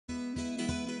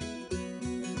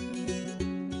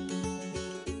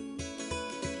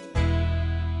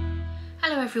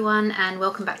Hello everyone and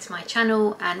welcome back to my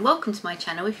channel, and welcome to my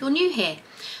channel if you're new here.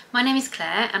 My name is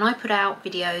Claire and I put out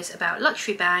videos about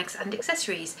luxury bags and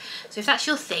accessories. So if that's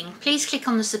your thing, please click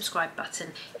on the subscribe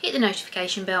button, hit the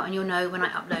notification bell and you'll know when I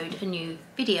upload a new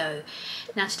video.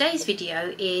 Now today's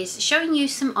video is showing you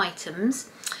some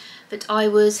items that I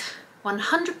was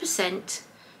 100%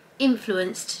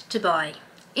 influenced to buy.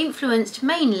 Influenced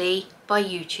mainly by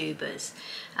YouTubers.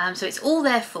 So it's all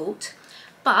their fault,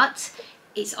 but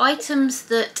it's items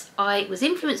that I was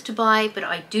influenced to buy, but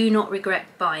I do not regret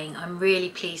buying. I'm really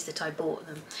pleased that I bought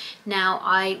them. Now,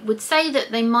 I would say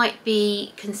that they might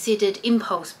be considered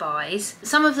impulse buys.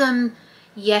 Some of them,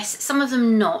 yes, some of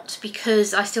them not,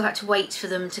 because I still had to wait for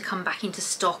them to come back into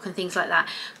stock and things like that.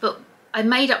 But I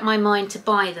made up my mind to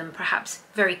buy them perhaps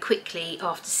very quickly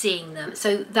after seeing them.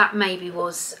 So that maybe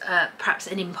was perhaps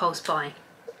an impulse buy.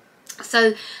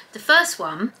 So the first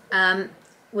one,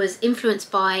 was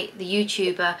influenced by the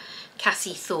YouTuber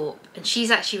Cassie Thorpe, and she's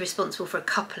actually responsible for a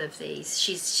couple of these.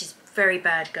 She's a very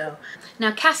bad girl.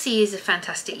 Now Cassie is a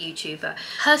fantastic YouTuber.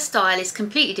 Her style is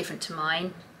completely different to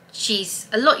mine. She's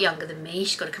a lot younger than me.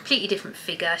 She's got a completely different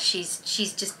figure. She's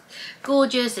just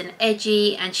gorgeous and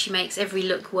edgy, and she makes every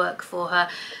look work for her.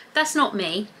 That's not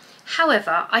me.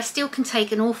 However, I still can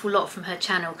take an awful lot from her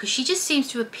channel because she just seems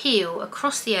to appeal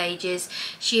across the ages.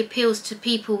 She appeals to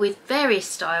people with various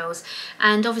styles,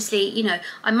 and obviously, you know,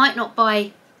 I might not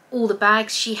buy all the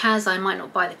bags she has, I might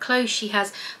not buy the clothes she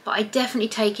has, but I definitely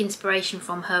take inspiration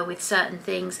from her with certain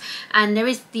things, and there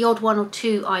is the odd one or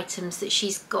two items that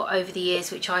she's got over the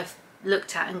years which I've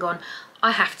looked at and gone,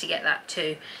 I have to get that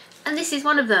too. And this is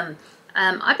one of them.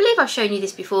 I believe I've shown you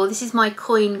this before. This is my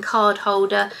coin card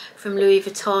holder from Louis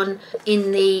Vuitton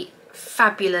in the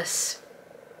fabulous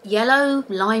yellow,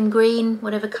 lime green,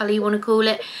 whatever colour you want to call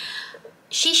it.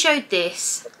 She showed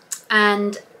this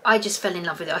and I just fell in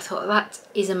love with it. I thought, that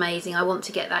is amazing, I want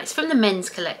to get that. It's from the men's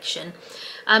collection.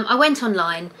 I went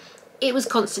online, it was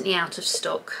constantly out of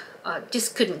stock. I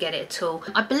just couldn't get it at all.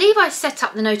 I believe I set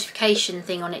up the notification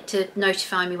thing on it to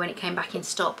notify me when it came back in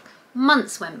stock.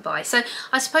 Months went by, so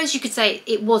I suppose you could say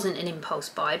it wasn't an impulse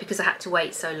buy because I had to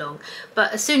wait so long,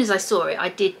 but as soon as I saw it I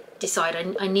did decide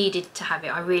I needed to have it.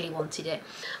 I really wanted it.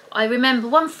 I remember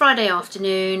one Friday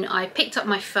afternoon I picked up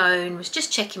my phone, was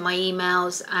just checking my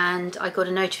emails, and I got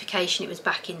a notification it was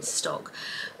back in stock.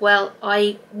 Well,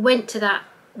 I went to that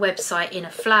website in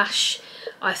a flash.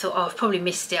 I thought, oh, I've probably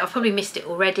missed it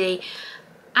already.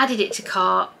 Added it to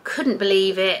cart, couldn't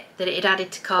believe it that it had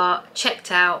added to cart,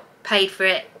 checked out, paid for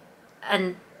it,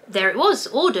 and there it was,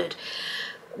 ordered.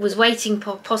 Was waiting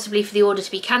possibly for the order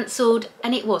to be cancelled,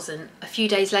 and it wasn't. A few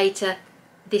days later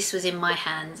this was in my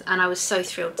hands and I was so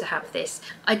thrilled to have this.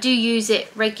 I do use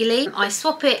it regularly. I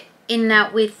swap it in and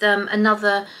out with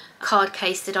another card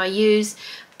case that I use,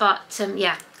 but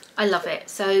yeah, I love it.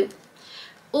 So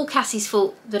all Cassie's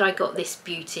fault that I got this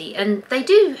beauty, and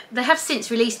they have since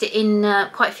released it in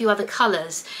quite a few other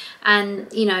colours, and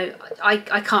you know, I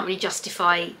can't really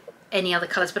justify any other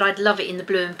colours, but I'd love it in the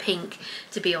blue and pink,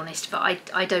 to be honest, but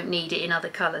I don't need it in other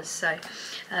colours. So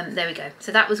there we go.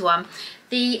 So that was one.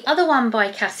 The other one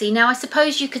by Cassie, now I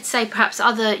suppose you could say perhaps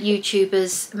other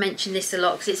YouTubers mention this a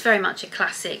lot because it's very much a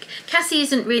classic. Cassie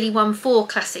isn't really one for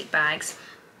classic bags,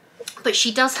 but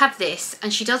she does have this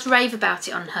and she does rave about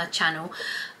it on her channel.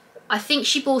 I think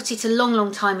she bought it a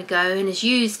long time ago and has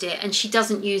used it, and she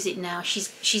doesn't use it now.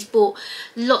 She's bought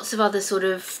lots of other sort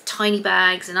of tiny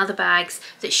bags and other bags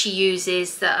that she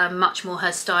uses that are much more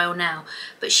her style now.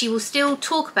 But she will still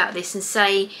talk about this and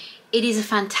say it is a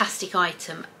fantastic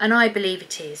item, and I believe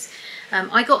it is.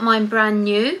 I got mine brand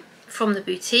new from the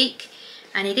boutique,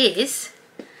 and it is,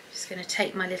 I'm just going to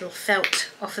take my little felt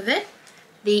off of it,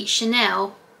 the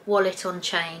Chanel wallet on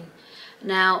chain.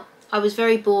 Now, I was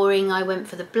very boring. I went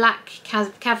for the black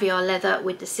caviar leather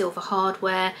with the silver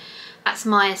hardware. That's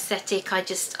my aesthetic.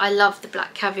 I love the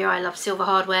black caviar. I love silver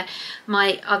hardware.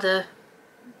 My other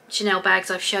Chanel bags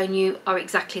I've shown you are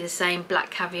exactly the same.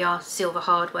 Black caviar, silver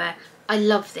hardware. I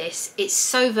love this. It's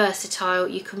so versatile.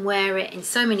 You can wear it in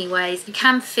so many ways. You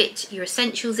can fit your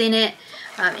essentials in it.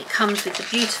 It comes with the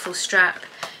beautiful strap.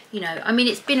 You know, I mean,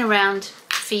 it's been around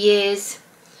for years.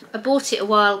 I bought it a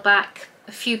while back,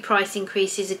 a few price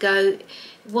increases ago. It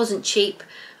wasn't cheap,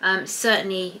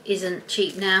 certainly isn't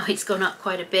cheap now. It's gone up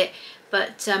quite a bit,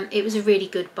 but it was a really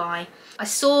good buy. I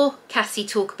saw Cassie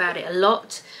talk about it a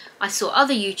lot. I saw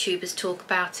other YouTubers talk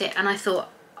about it, and I thought,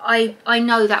 I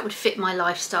know that would fit my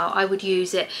lifestyle. I would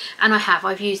use it, and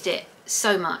I've used it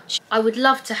so much. I would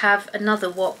love to have another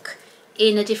wok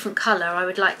in a different colour. I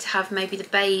would like to have maybe the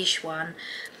beige one.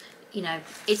 You know,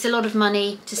 it's a lot of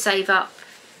money to save up.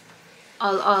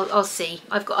 I'll see.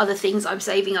 I've got other things I'm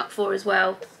saving up for as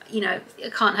well. You know, I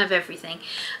can't have everything.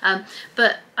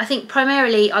 But I think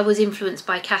primarily I was influenced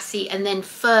by Cassie, and then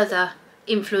further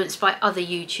influenced by other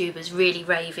YouTubers really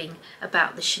raving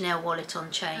about the Chanel wallet on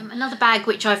chain. Another bag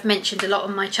which I've mentioned a lot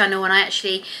on my channel, and I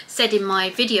actually said in my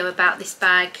video about this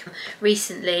bag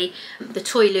recently, the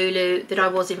Toy Lulu, that I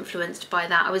was influenced by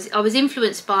that. I was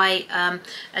influenced by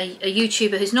a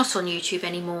YouTuber who's not on YouTube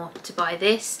anymore to buy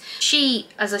this. She,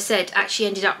 as I said, actually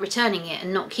ended up returning it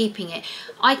and not keeping it.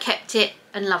 I kept it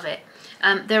and love it.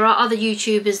 There are other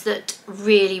YouTubers that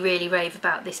really rave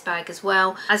about this bag as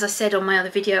well. As I said on my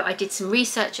other video, I did some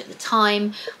research at the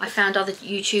time. I found other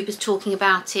YouTubers talking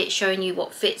about it, showing you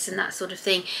what fits and that sort of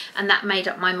thing, and that made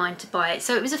up my mind to buy it.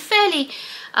 So it was a fairly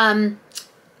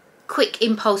quick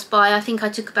impulse buy. I think I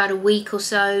took about a week or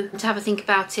so to have a think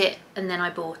about it, and then I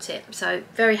bought it. So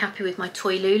very happy with my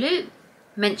Toy Lulu.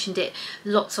 Mentioned it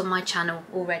lots on my channel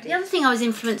already. The other thing I was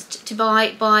influenced to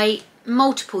buy by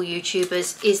multiple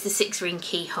YouTubers is the 6-ring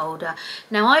key holder.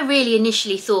 Now, I really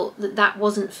initially thought that that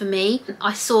wasn't for me.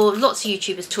 I saw lots of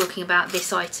YouTubers talking about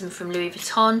this item from Louis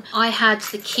Vuitton. I had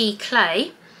the key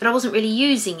clay, but I wasn't really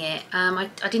using it. I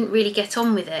didn't really get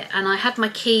on with it, and I had my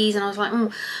keys and I was like,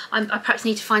 I perhaps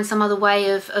need to find some other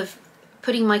way of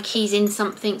putting my keys in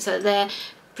something so that they're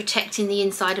protecting the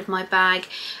inside of my bag.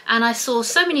 And I saw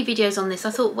so many videos on this, I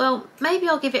thought, well, maybe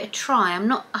I'll give it a try. I'm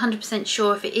not 100%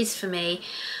 sure if it is for me.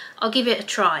 I'll give it a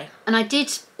try. And I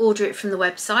did order it from the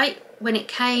website. When it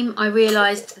came, I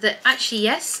realised that actually,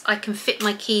 yes, I can fit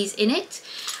my keys in it.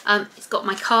 It's got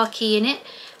my car key in it,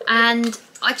 and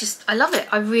I love it.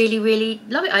 I really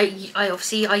love it. I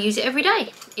obviously use it every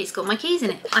day. It's got my keys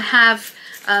in it. I have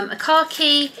a car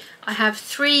key, I have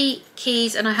 3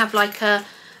 keys, and I have like a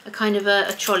kind of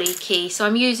a trolley key, so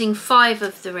I'm using 5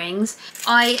 of the rings.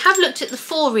 I have looked at the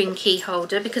 4-ring key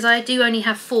holder because I do only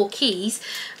have 4 keys,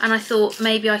 and I thought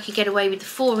maybe I could get away with the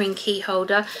 4-ring key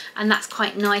holder, and that's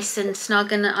quite nice and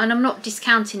snug, and I'm not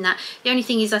discounting that. The only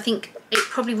thing is I think it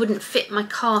probably wouldn't fit my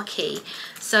car key.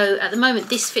 So at the moment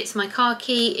this fits my car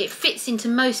key. It fits into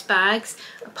most bags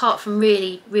apart from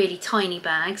really tiny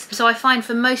bags. So I find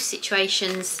for most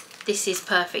situations this is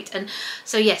perfect. And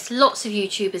so yes, lots of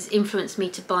YouTubers influenced me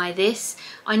to buy this.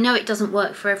 I know it doesn't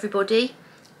work for everybody,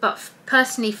 but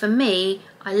personally for me,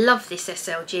 I love this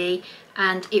SLG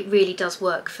and it really does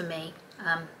work for me.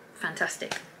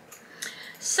 Fantastic.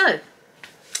 So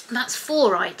that's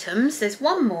 4 items. There's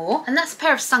one more, and that's a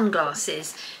pair of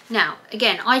sunglasses. Now,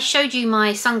 again, I showed you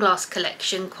my sunglass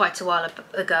collection quite a while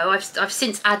ago. I've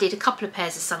since added a couple of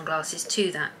pairs of sunglasses to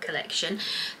that collection.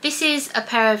 This is a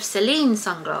pair of Celine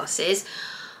sunglasses.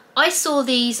 I saw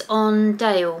these on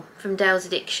Dale from Dale's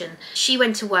Addiction. She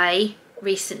went away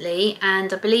recently,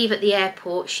 and I believe at the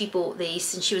airport she bought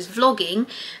these, and she was vlogging,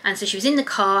 and so she was in the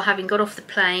car having got off the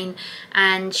plane,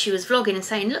 and she was vlogging and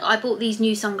saying, look, I bought these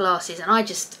new sunglasses, and I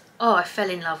fell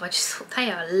in love. I just thought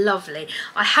they are lovely.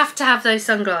 I have to have those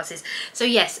sunglasses. So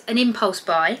yes, an impulse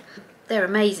buy. They're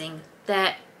amazing.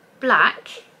 They're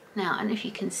black. Now, I don't know if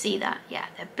you can see that. Yeah,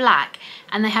 they're black,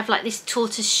 and they have like this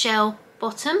tortoise shell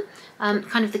bottom,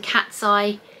 kind of the cat's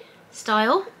eye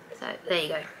style. So there you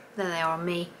go. There they are on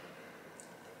me.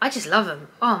 I just love them.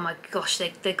 Oh my gosh,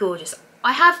 they're gorgeous.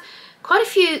 I have quite a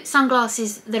few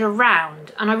sunglasses that are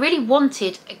round, and I really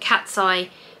wanted a cat's eye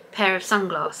pair of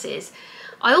sunglasses.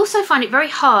 I also find it very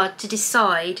hard to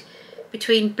decide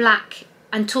between black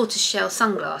and tortoiseshell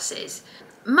sunglasses.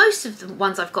 Most of the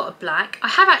ones I've got are black. I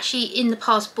have actually in the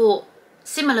past bought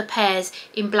similar pairs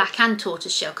in black and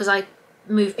tortoiseshell because I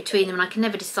move between them and I can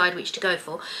never decide which to go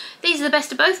for. These are the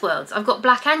best of both worlds. I've got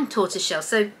black and tortoiseshell,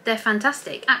 so they're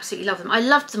fantastic. Absolutely love them. I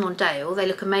loved them on Dale. They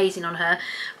look amazing on her.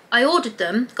 I ordered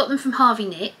them, got them from Harvey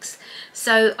Nicks,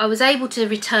 so I was able to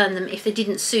return them if they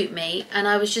didn't suit me, and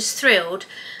I was just thrilled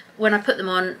when I put them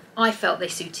on. I felt they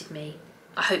suited me.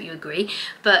 I hope you agree,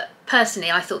 but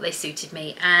personally I thought they suited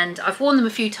me, and I've worn them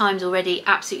a few times already.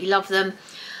 Absolutely love them.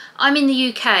 I'm in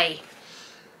the UK.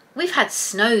 We've had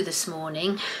snow this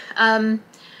morning.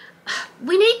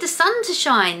 We need the sun to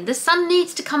shine. The sun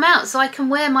needs to come out so I can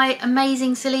wear my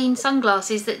amazing Celine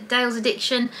sunglasses that Dale's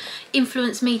Addiction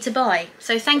influenced me to buy.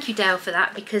 So thank you, Dale, for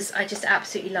that, because I just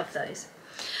absolutely love those.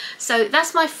 So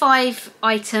that's my 5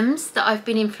 items that I've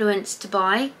been influenced to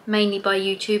buy, mainly by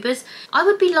YouTubers. I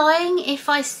would be lying if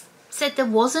I said there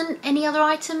wasn't any other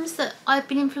items that I've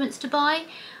been influenced to buy.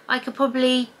 I could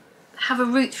probably have a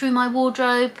route through my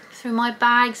wardrobe, through my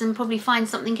bags, and probably find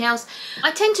something else.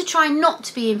 I tend to try not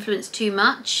to be influenced too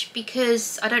much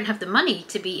because I don't have the money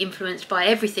to be influenced by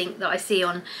everything that I see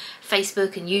on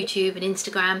Facebook and YouTube and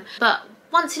Instagram. But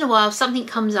once in a while something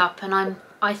comes up and I'm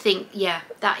I think, yeah,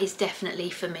 that is definitely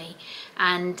for me.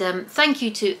 And thank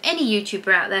you to any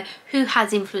YouTuber out there who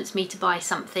has influenced me to buy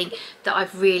something that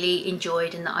I've really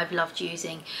enjoyed and that I've loved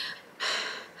using.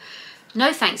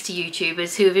 No thanks to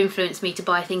YouTubers who have influenced me to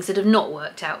buy things that have not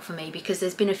worked out for me, because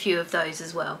there's been a few of those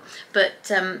as well. But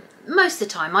most of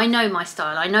the time I know my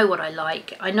style, I know what I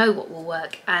like, I know what will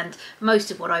work, and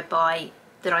most of what I buy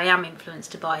that I am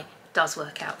influenced to buy does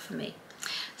work out for me.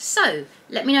 So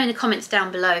let me know in the comments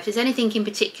down below if there's anything in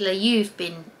particular you've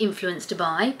been influenced to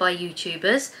buy by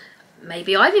YouTubers.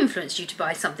 Maybe I've influenced you to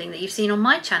buy something that you've seen on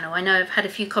my channel. I know I've had a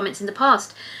few comments in the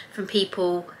past from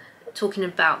people talking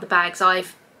about the bags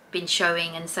I've been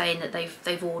showing and saying that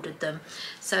they've ordered them.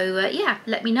 So yeah,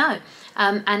 let me know.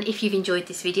 And if you've enjoyed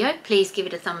this video, please give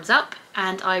it a thumbs up,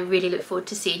 and I really look forward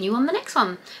to seeing you on the next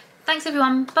one. Thanks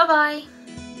everyone, bye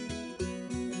bye.